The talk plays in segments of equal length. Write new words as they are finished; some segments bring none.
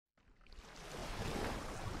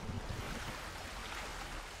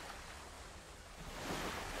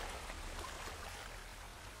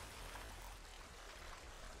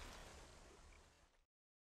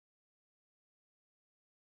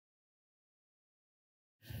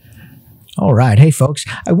All right. Hey, folks,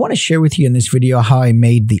 I want to share with you in this video how I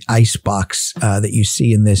made the icebox that you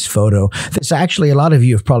see in this photo. This actually, a lot of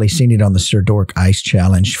you have probably seen it on the Sir Dork Ice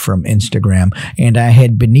Challenge from Instagram. And I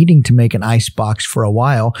had been needing to make an icebox for a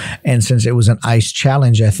while. And since it was an ice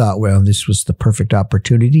challenge, I thought, well, this was the perfect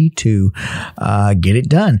opportunity to get it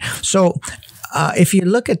done. So if you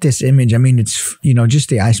look at this image, I mean, it's, just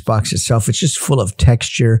the icebox itself, it's just full of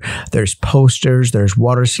texture. There's posters, there's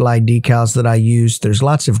water slide decals that I use. There's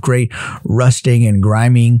lots of great rusting and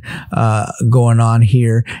griming going on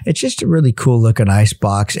here. It's just a really cool looking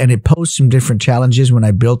icebox, and it posed some different challenges when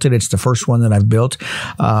I built it. It's the first one that I've built.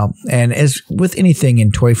 And as with anything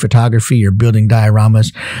in toy photography or building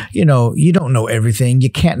dioramas, you don't know everything.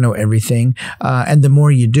 You can't know everything. And the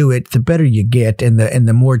more you do it, the better you get, and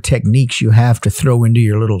the more techniques you have to throw into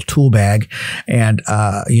your little tool bag and,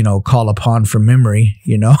 call upon from memory,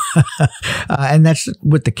 and that's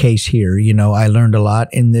with the case here. I learned a lot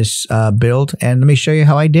in this build, and let me show you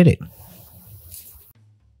how I did it.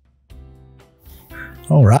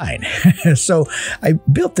 All right. So I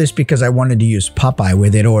built this because I wanted to use Popeye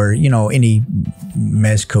with it, or, any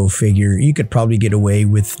Mezco figure. You could probably get away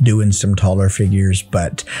with doing some taller figures,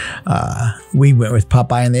 but we went with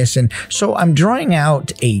Popeye in this. And so I'm drawing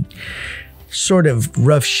out a sort of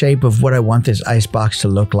rough shape of what I want this icebox to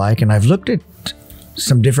look like. And I've looked at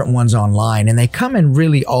some different ones online, and they come in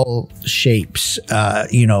really all shapes,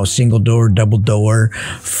 single door, double door,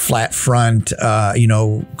 flat front,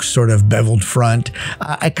 sort of beveled front.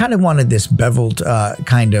 I kind of wanted this beveled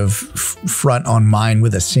kind of front on mine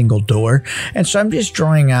with a single door. And so I'm just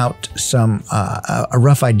drawing out some, a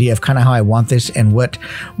rough idea of kind of how I want this and what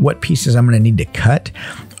pieces I'm going to need to cut.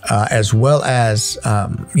 As well as,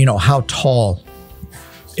 how tall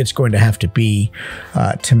it's going to have to be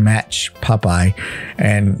to match Popeye.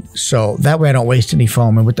 And so that way I don't waste any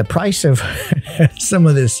foam. And with the price of some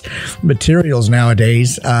of this materials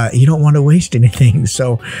nowadays, you don't want to waste anything.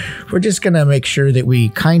 So we're just going to make sure that we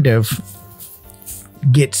kind of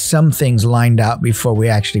get some things lined out before we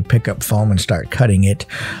actually pick up foam and start cutting it,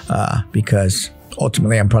 because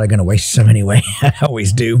ultimately I'm probably going to waste some anyway. I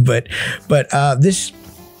always do. But this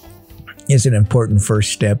is an important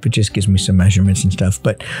first step. It just gives me some measurements and stuff.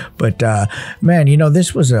 But man,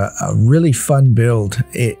 this was a really fun build.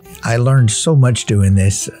 I learned so much doing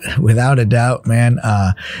this, without a doubt, man.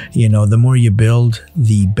 The more you build,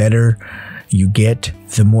 the better you get,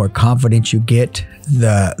 the more confident you get,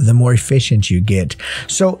 the more efficient you get.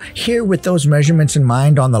 So here, with those measurements in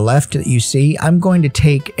mind on the left that you see, I'm going to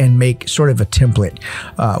take and make sort of a template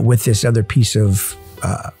with this other piece of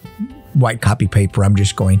white copy paper. I'm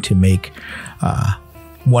just going to make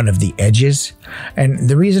one of the edges. And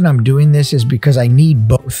the reason I'm doing this is because I need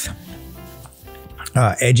both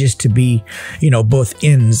edges to be, both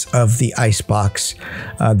ends of the icebox,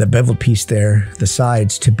 the beveled piece there, the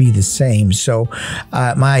sides, to be the same. So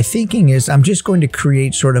my thinking is I'm just going to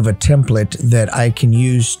create sort of a template that I can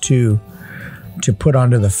use to put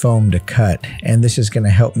onto the foam to cut. And this is going to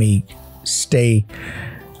help me stay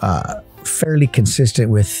fairly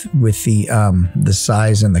consistent with the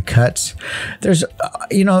size and the cuts. There's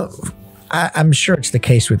I'm sure it's the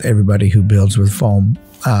case with everybody who builds with foam.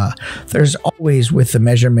 There's always, with the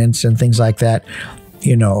measurements and things like that,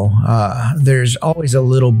 there's always a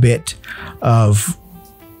little bit of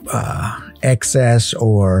excess,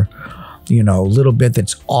 or a little bit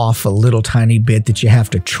that's off, a little tiny bit that you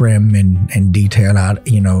have to trim and detail out,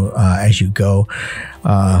 as you go.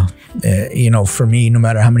 For me, no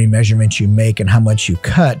matter how many measurements you make and how much you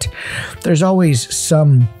cut, there's always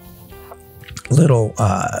some little,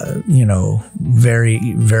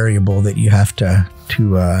 very variable that you have to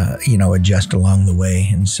adjust along the way.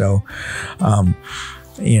 And so,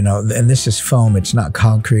 and this is foam, it's not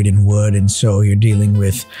concrete and wood. And so you're dealing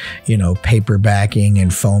with, paper backing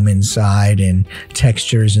and foam inside and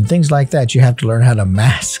textures and things like that. You have to learn how to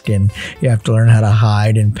mask, and you have to learn how to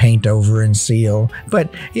hide and paint over and seal.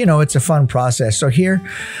 But, it's a fun process. So here,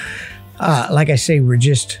 like I say, we're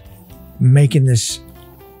just making this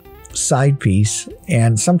side piece,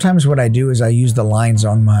 and sometimes what I do is I use the lines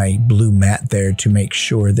on my blue mat there to make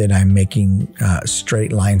sure that I'm making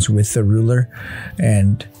straight lines with the ruler,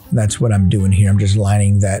 and that's what I'm doing here. I'm just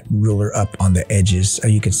lining that ruler up on the edges.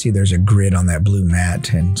 You can see there's a grid on that blue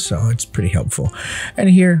mat, and so it's pretty helpful. And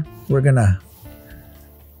here we're gonna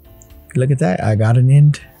look at that. I got an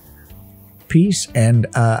end piece, and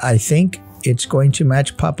I think it's going to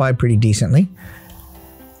match Popeye pretty decently.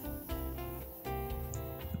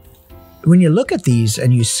 When you look at these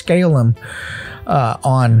and you scale them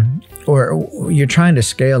or you're trying to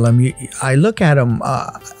scale them, I look at them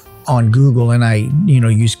on Google and I,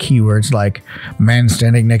 use keywords like man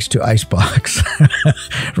standing next to icebox,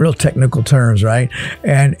 real technical terms, right?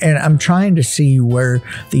 And I'm trying to see where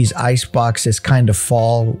these ice boxes kind of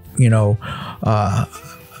fall,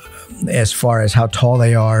 as far as how tall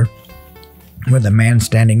they are, with a man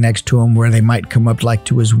standing next to him, where they might come up like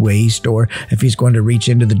to his waist, or if he's going to reach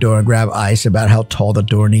into the door and grab ice, about how tall the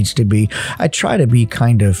door needs to be. I try to be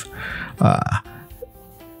kind of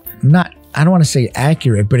I don't want to say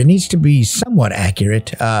accurate, but it needs to be somewhat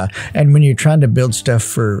accurate. And when you're trying to build stuff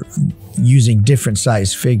for using different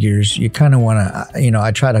size figures, you kind of want to,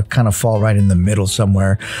 I try to kind of fall right in the middle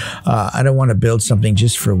somewhere. I don't want to build something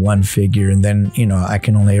just for one figure and then, I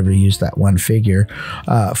can only ever use that one figure.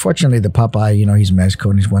 Fortunately, the Popeye, he's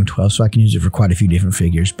Mezco and he's 112, so I can use it for quite a few different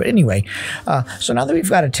figures. But anyway, so now that we've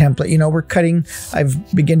got a template, we're cutting,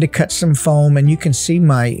 I've begun to cut some foam, and you can see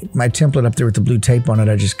my template up there with the blue tape on it.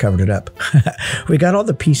 I just covered it up. We got all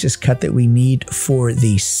the pieces cut that we need for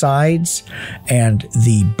the sides and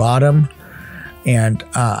the bottom. And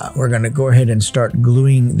we're going to go ahead and start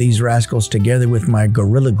gluing these rascals together with my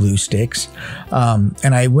Gorilla Glue sticks.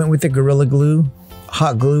 And I went with the Gorilla Glue,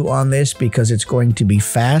 hot glue on this, because it's going to be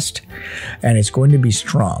fast and it's going to be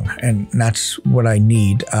strong. And that's what I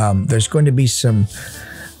need. There's going to be some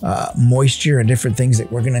moisture and different things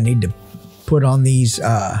that we're going to need to put on these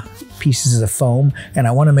pieces of foam, and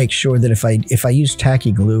I want to make sure that if I use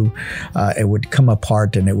tacky glue, it would come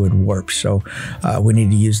apart and it would warp. So we need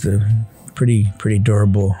to use the pretty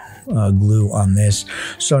durable glue on this.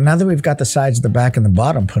 So now that we've got the sides, the back, and the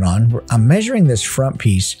bottom put on, I'm measuring this front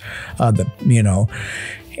piece, and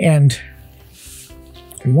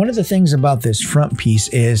one of the things about this front piece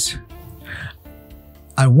is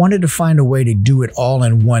I wanted to find a way to do it all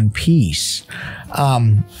in one piece.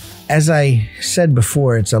 As I said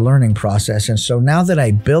before, it's a learning process. And so now that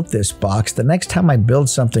I built this box, the next time I build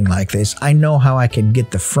something like this, I know how I can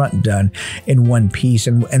get the front done in one piece.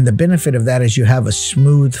 And the benefit of that is you have a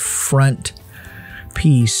smooth front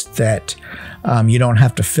piece that you don't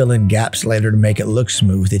have to fill in gaps later to make it look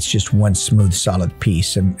smooth. It's just one smooth, solid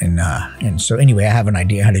piece. And so anyway, I have an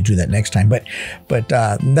idea how to do that next time. But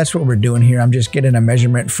that's what we're doing here. I'm just getting a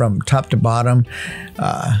measurement from top to bottom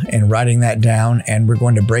and writing that down. And we're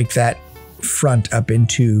going to break that front up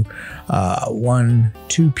into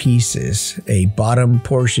two pieces. A bottom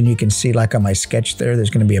portion, you can see like on my sketch there's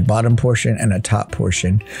going to be a bottom portion and a top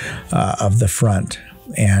portion of the front.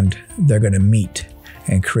 And they're going to meet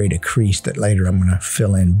and create a crease that later I'm going to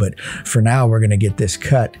fill in. But for now, we're going to get this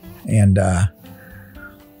cut and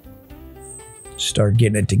start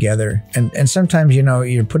getting it together. And sometimes,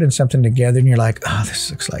 you're putting something together and you're like, oh, this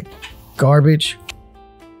looks like garbage.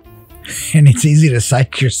 And it's easy to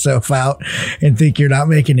psych yourself out and think you're not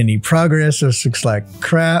making any progress. This looks like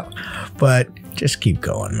crap. But just keep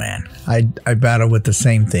going, man. I battle with the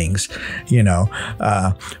same things,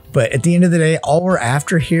 but at the end of the day, all we're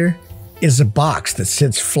after here is a box that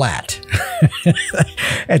sits flat.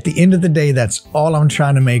 At the end of the day, that's all I'm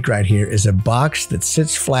trying to make right here, is a box that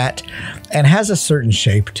sits flat and has a certain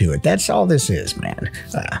shape to it. That's all this is, man.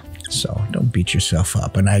 So don't beat yourself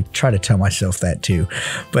up. And I try to tell myself that too.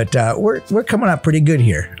 But we're coming up pretty good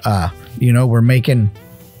here. We're making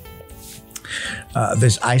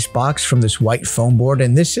this ice box from this white foam board,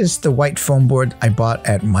 and this is the white foam board I bought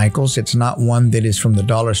at Michael's. It's not one that is from the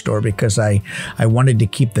dollar store, because I wanted to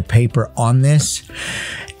keep the paper on this,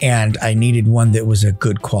 and I needed one that was a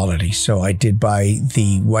good quality. So I did buy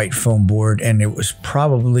the white foam board, and it was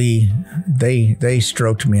probably, they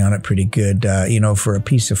stroked me on it pretty good. For a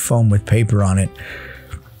piece of foam with paper on it,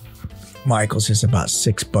 Michael's is about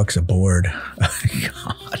 $6 a board.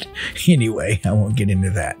 God. Anyway, I won't get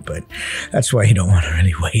into that, but that's why you don't want to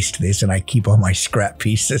really waste this, and I keep all my scrap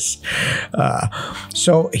pieces.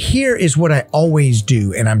 So here is what I always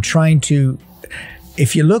do, and I'm trying to,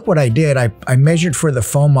 if you look what I did, I measured for the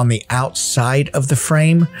foam on the outside of the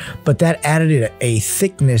frame, but that added a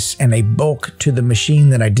thickness and a bulk to the machine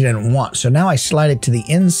that I didn't want. So now I slide it to the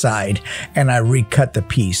inside and I recut the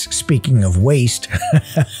piece. Speaking of waste,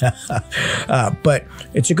 but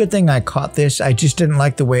it's a good thing I caught this. I just didn't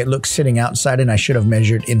like the way it looked sitting outside, and I should have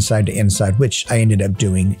measured inside to inside, which I ended up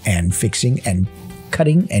doing and fixing and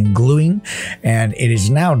cutting and gluing, and it is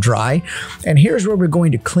now dry. And here's where we're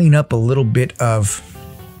going to clean up a little bit of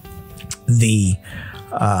the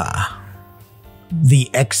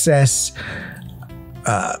excess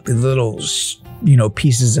little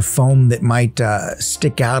pieces of foam that might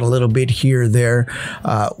stick out a little bit here or there.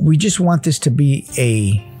 We just want this to be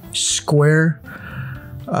a square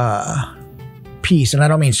piece, and I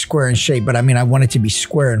don't mean square in shape, but I mean I want it to be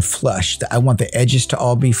square and flush. I want the edges to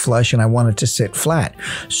all be flush, and I want it to sit flat.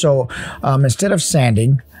 So instead of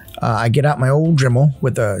sanding, I get out my old Dremel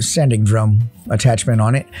with a sanding drum attachment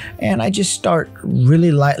on it, and I just start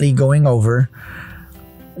really lightly going over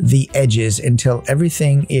the edges until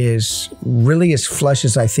everything is really as flush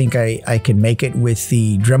as I think I can make it with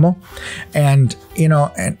the Dremel. And you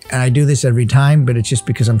know, and I do this every time, but it's just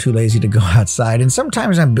because I'm too lazy to go outside. And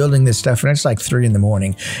sometimes I'm building this stuff and it's like 3 in the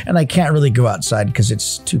morning and I can't really go outside because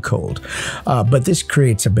it's too cold. But this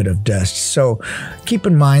creates a bit of dust. So keep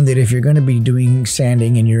in mind that if you're going to be doing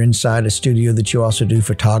sanding and you're inside a studio that you also do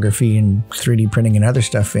photography and 3D printing and other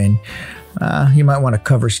stuff in, you might want to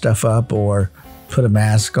cover stuff up or put a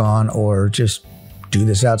mask on, or just do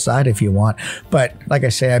this outside if you want. But like I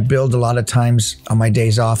say, I build a lot of times on my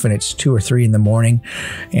days off and it's 2 or 3 in the morning,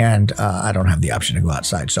 and I don't have the option to go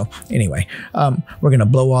outside. So anyway, we're going to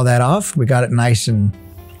blow all that off. We got it nice and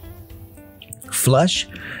flush,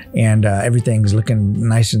 and everything's looking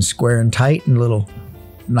nice and square and tight, and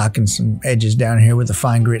knocking some edges down here with a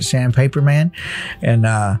fine grit sandpaper, man. And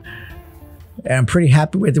I'm pretty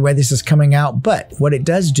happy with the way this is coming out. But what it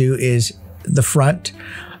does do is the front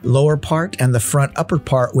lower part and the front upper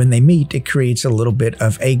part, when they meet, it creates a little bit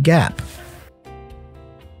of a gap.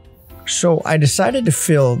 So I decided to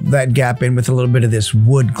fill that gap in with a little bit of this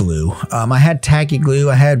wood glue. I had tacky glue,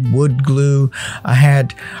 I had wood glue, I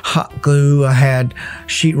had hot glue, I had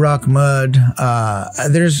sheetrock mud.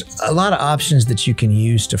 There's a lot of options that you can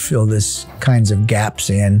use to fill this kinds of gaps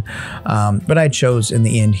in. But I chose in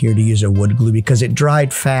the end here to use a wood glue because it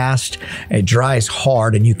dried fast, it dries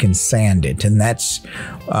hard, and you can sand it. And that's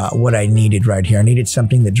what I needed right here. I needed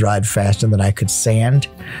something that dried fast and that I could sand.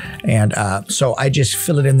 And so I just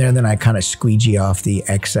fill it in there, and then I kind of squeegee off the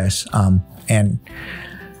excess. And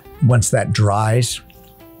once that dries,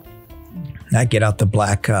 I get out the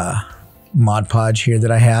black Mod Podge here that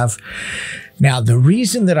I have. Now, the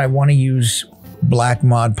reason that I want to use black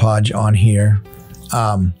Mod Podge on here,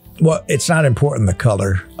 well, it's not important the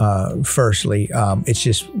color, firstly. It's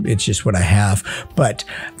just what I have. But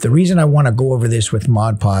the reason I want to go over this with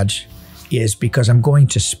Mod Podge is because I'm going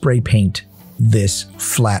to spray paint this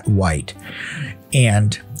flat white.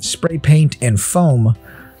 And spray paint and foam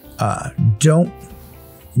don't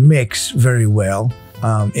mix very well.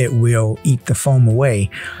 It will eat the foam away.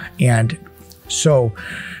 And so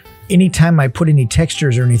anytime I put any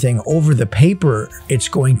textures or anything over the paper, it's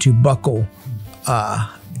going to buckle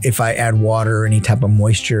if I add water or any type of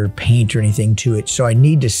moisture, paint or anything to it. So I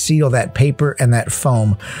need to seal that paper and that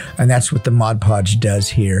foam, and that's what the Mod Podge does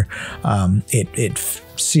here. It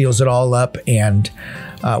seals it all up, and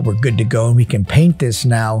we're good to go. And we can paint this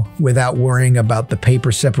now without worrying about the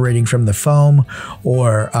paper separating from the foam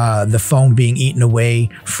or the foam being eaten away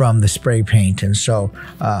from the spray paint. And so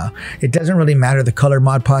it doesn't really matter the color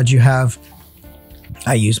Mod Podge you have.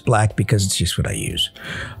 I use black because it's just what I use.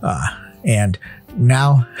 And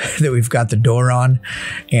now that we've got the door on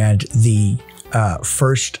and the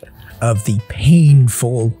first of the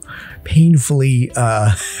painfully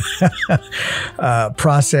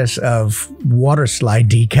process of water slide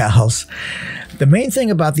decals. The main thing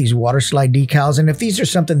about these water slide decals, and if these are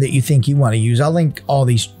something that you think you want to use, I'll link all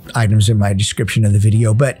these items in my description of the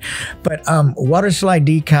video, but water slide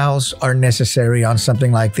decals are necessary on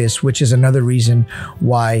something like this, which is another reason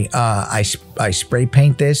why I spray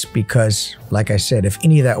paint this, because like I said, if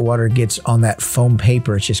any of that water gets on that foam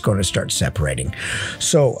paper, it's just going to start separating.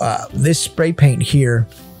 So this spray paint here,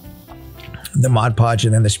 the Mod Podge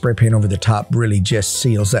and then the spray paint over the top, really just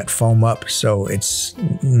seals that foam up, so it's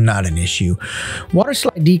not an issue. Water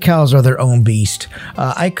slide decals are their own beast.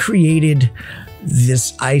 I created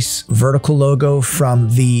this ice vertical logo from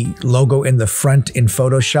the logo in the front in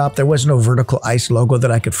Photoshop. There was no vertical ice logo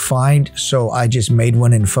that I could find, so I just made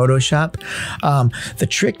one in Photoshop. The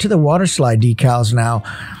trick to the water slide decals now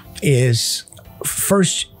is,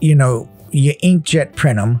 first, you inkjet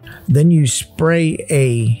print them, then you spray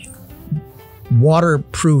a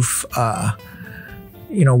waterproof,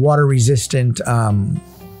 water resistant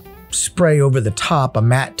spray over the top, a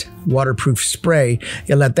matte waterproof spray.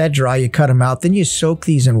 You let that dry, you cut them out, then you soak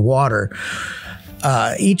these in water.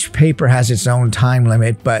 Each paper has its own time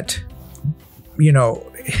limit, but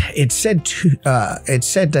it said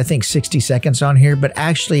I think 60 seconds on here, but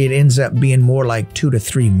actually it ends up being more like 2 to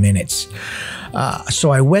 3 minutes.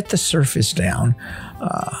 So I wet the surface down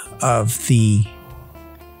of the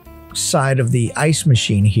side of the ice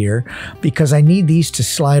machine here because I need these to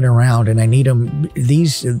slide around, and I need them,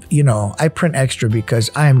 these, you know, I print extra because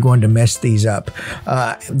I am going to mess these up.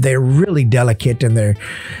 They're really delicate, and they're,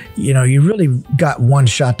 you know, you really got one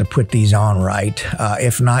shot to put these on right.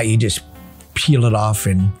 If not, you just peel it off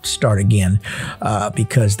and start again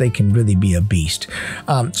because they can really be a beast.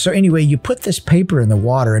 So anyway, you put this paper in the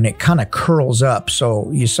water and it kind of curls up.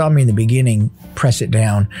 So you saw me in the beginning press it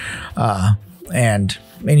down, and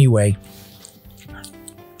anyway,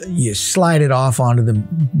 you slide it off onto the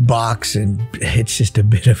box, and it's just a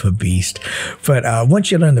bit of a beast. But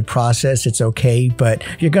once you learn the process, it's okay, but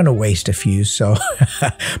you're going to waste a few. So,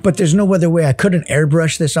 but there's no other way. I couldn't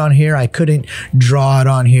airbrush this on here. I couldn't draw it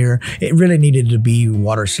on here. It really needed to be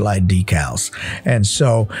water slide decals. And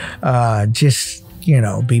so just, you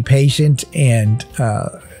know, be patient, and,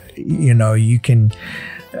 you know, you can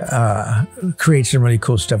create some really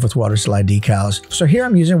cool stuff with water slide decals. So here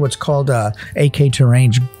I'm using what's called AK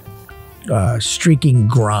Terrain streaking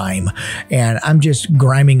grime, and I'm just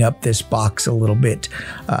griming up this box a little bit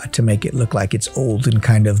to make it look like it's old and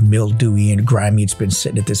kind of mildewy and grimy. It's been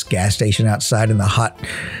sitting at this gas station outside in the hot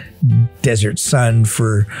desert sun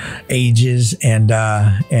for ages, and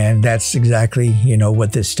that's exactly, you know,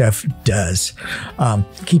 what this stuff does.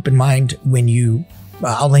 Keep in mind when you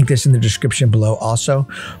I'll link this in the description below also,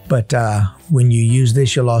 but when you use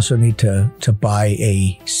this, you'll also need to buy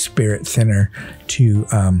a spirit thinner to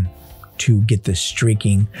get the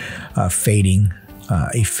streaking, fading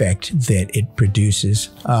effect that it produces.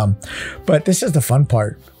 But this is the fun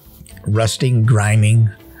part: rusting, griming,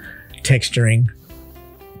 texturing,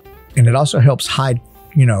 and it also helps hide,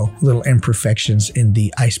 you know, little imperfections in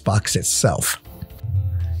the icebox itself.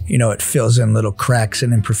 You know, it fills in little cracks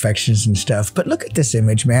and imperfections and stuff. But look at this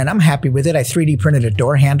image, man. I'm happy with it. I 3D printed a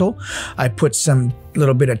door handle. I put some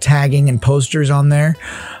little bit of tagging and posters on there.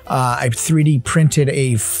 I 3D printed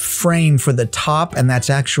a frame for the top, and that's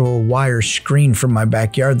actual wire screen from my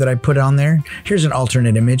backyard that I put on there. Here's an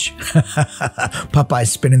alternate image.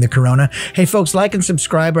 Popeye's spinning the Corona. Hey folks, like and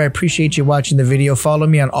subscribe. I appreciate you watching the video. Follow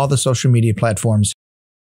me on all the social media platforms.